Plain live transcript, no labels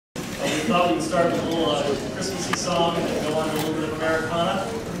thought we would start with a little Christmassy song and then go on to a little bit of Americana.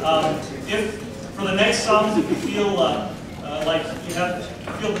 If for the next songs, if you feel like you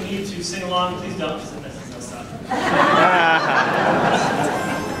feel the need to sing along, please don't, because it messes us up.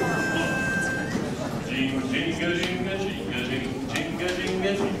 Jingle, jingle, jingle, jingle, jingle,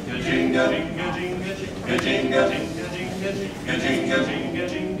 jingle,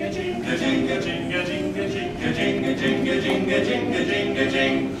 jingle,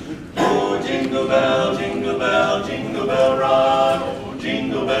 jingle, oh, jingle bell, jingle bell, jingle bell rock. Oh,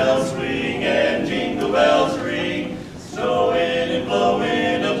 jingle bells swing and jingle bells ring. Snowing and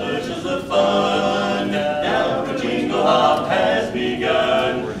blowing up bushels of fun. Now the jingle hop has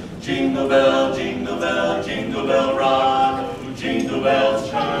begun. Jingle bell, jingle bell, jingle bell rock. Oh, jingle bells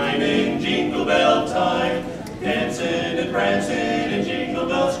chime in jingle bell time. Dancing and prancing in Jingle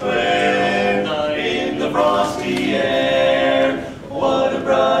Bell Square. In the frosty air. What a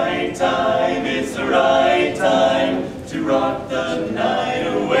bright time, it's the right time to rock the night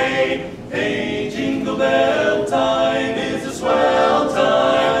away. Hey, Jingle Bell time is a swell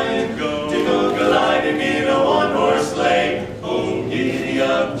time to go gliding in a one-horse sleigh. Oh, giddy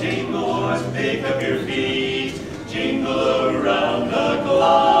up, jingle horse, pick up your feet, jingle around the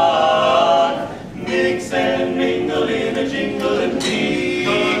clock. Mix and mingle in a jingle and beat,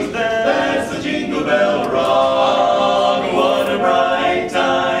 'cause that's the Jingle Bell rock. What a bright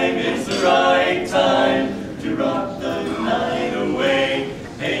time, it's the right time to rock the night away.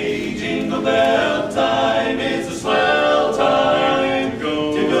 Hey, Jingle Bell time is a swell time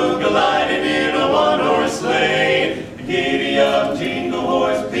to go gliding in a one-horse sleigh. Giddy up, jingle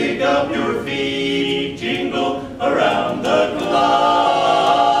horse, pick up your feet, jingle around the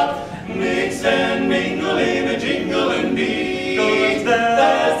clock. Mix and mingle in a jingle and beat, 'cause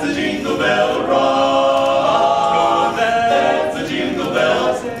that's the Jingle Bell rock. That's the Jingle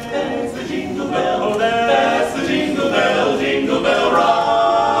Bell, that's the Jingle Bell, that's the Jingle Bell, Jingle Bell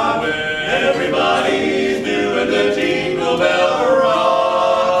rock. Everybody's doing the Jingle Bell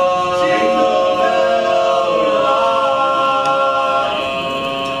rock. Jingle Bell rock.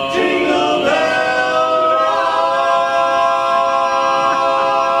 Jingle Bell rock.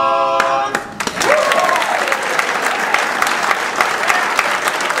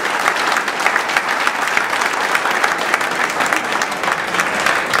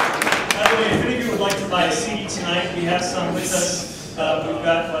 By the way, if any of you would like to buy a CD tonight, we have some with us. We've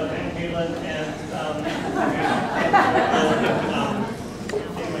got Van Halen and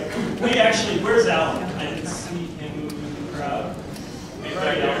anyway, we actually, where's Alan? I didn't see him move in the crowd. Maybe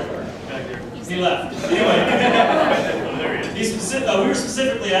right there. Back there. He left. Anyway, oh, there he is. We were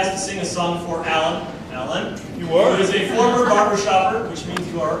specifically asked to sing a song for Alan. Alan, You were? who is a former barbershopper, which means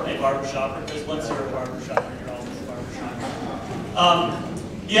you are a barbershopper, because once you're a barbershopper, you're always a barbershopper.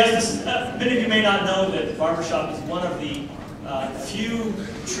 Yes, many of you may not know that barbershop is one of the few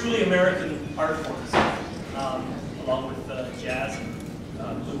truly American art forms, along with jazz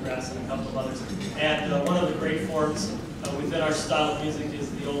and bluegrass and a couple of others. And one of the great forms within our style of music is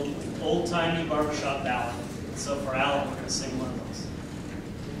the old-timey barbershop ballad. So for Alan, we're going to sing one of those.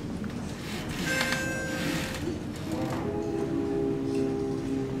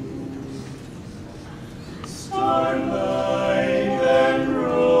 Starlight and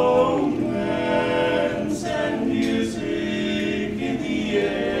romance and music in the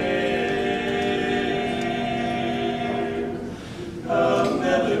air, a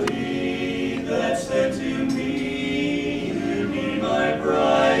melody that said to me, "You'll be my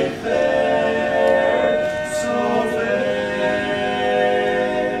bride fair, so fair."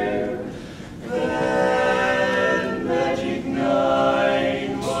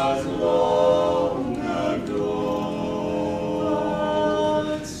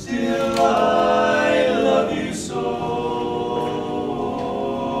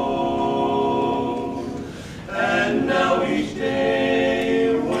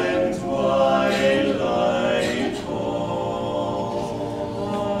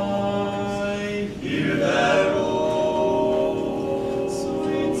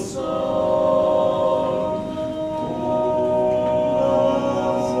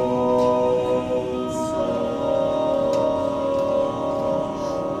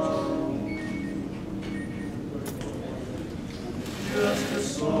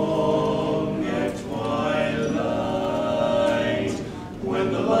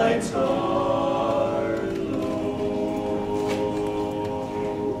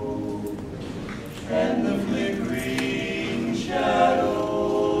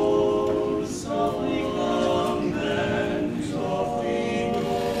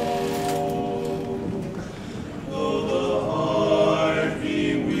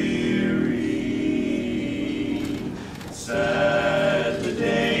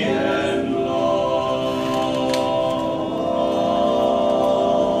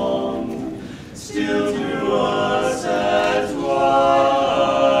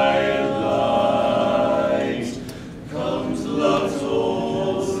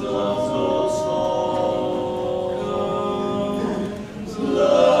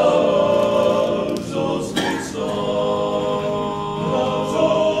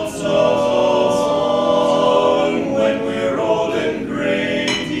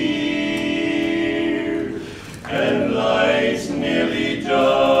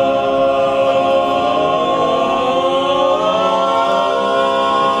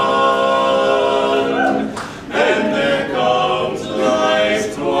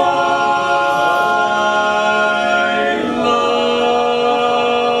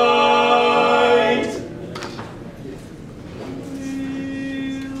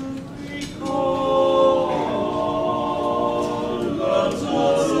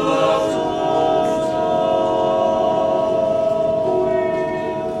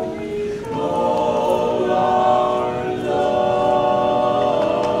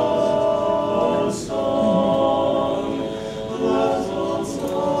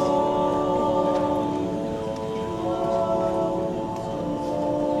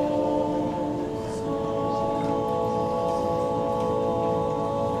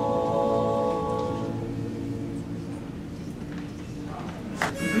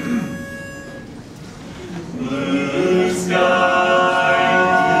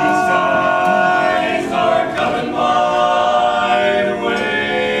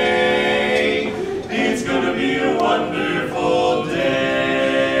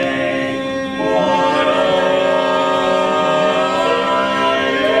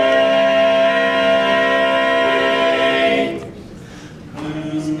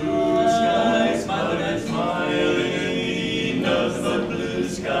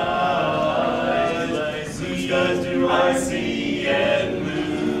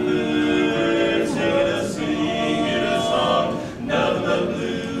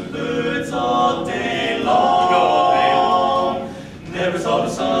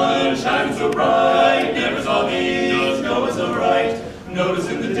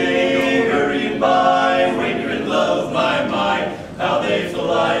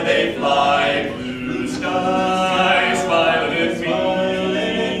 they fly, blue sky.